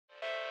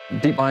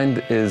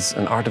DeepMind is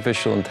an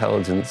artificial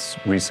intelligence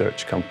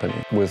research company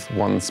with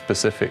one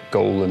specific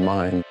goal in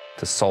mind: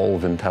 to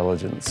solve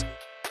intelligence.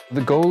 The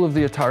goal of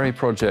the Atari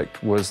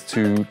project was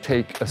to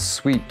take a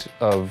suite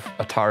of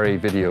Atari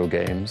video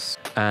games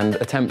and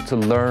attempt to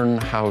learn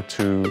how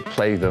to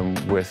play them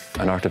with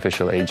an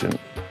artificial agent.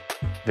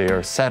 They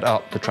are set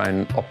up to try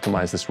and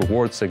optimize this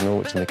reward signal,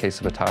 which in the case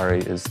of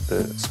Atari is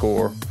the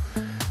score,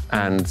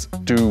 and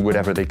do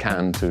whatever they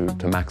can to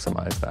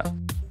maximize that.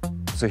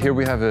 So here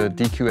we have a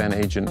DQN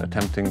agent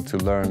attempting to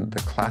learn the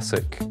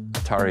classic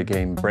Atari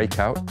game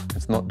Breakout.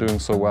 It's not doing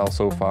so well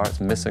so far.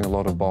 It's missing a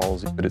lot of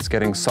balls, but it's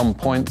getting some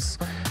points,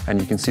 and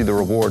you can see the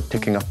reward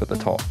ticking up at the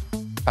top.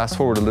 Fast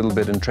forward a little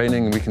bit in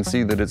training, and we can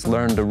see that it's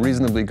learned a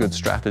reasonably good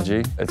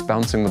strategy. It's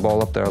bouncing the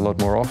ball up there a lot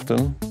more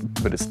often,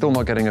 but it's still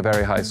not getting a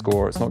very high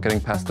score. It's not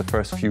getting past the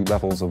first few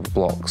levels of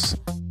blocks.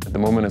 At the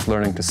moment, it's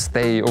learning to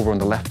stay over on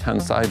the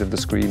left-hand side of the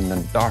screen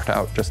and dart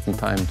out just in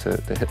time to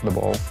hit the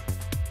ball.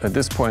 At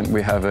this point,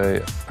 we have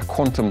a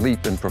quantum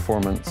leap in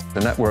performance. The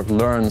network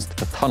learns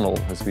the tunnel,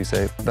 as we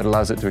say, that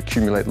allows it to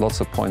accumulate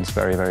lots of points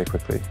very, very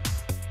quickly.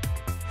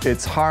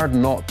 It's hard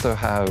not to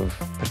have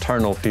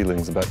paternal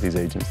feelings about these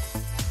agents.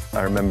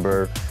 I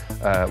remember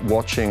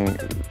watching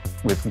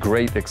with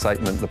great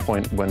excitement the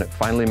point when it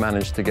finally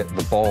managed to get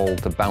the ball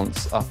to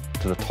bounce up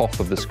to the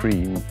top of the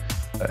screen,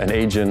 an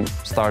agent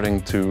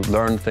starting to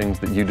learn things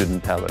that you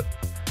didn't tell it.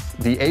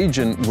 The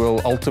agent will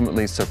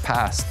ultimately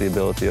surpass the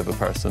ability of a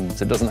person.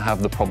 It doesn't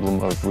have the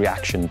problem of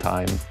reaction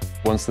time.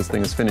 Once this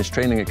thing is finished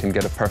training, it can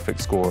get a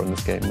perfect score in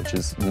this game, which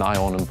is nigh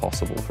on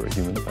impossible for a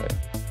human player.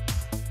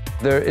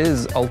 There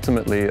is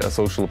ultimately a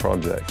social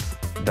project.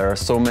 There are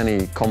so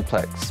many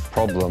complex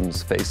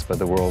problems faced by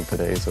the world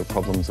today, so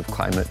problems of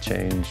climate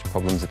change,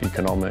 problems of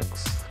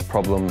economics,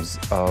 problems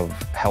of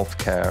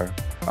healthcare,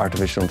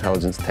 artificial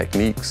intelligence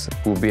techniques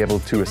will be able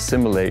to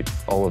assimilate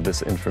all of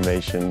this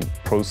information,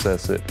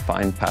 process it,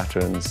 find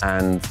patterns,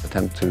 and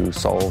attempt to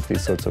solve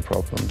these sorts of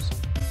problems.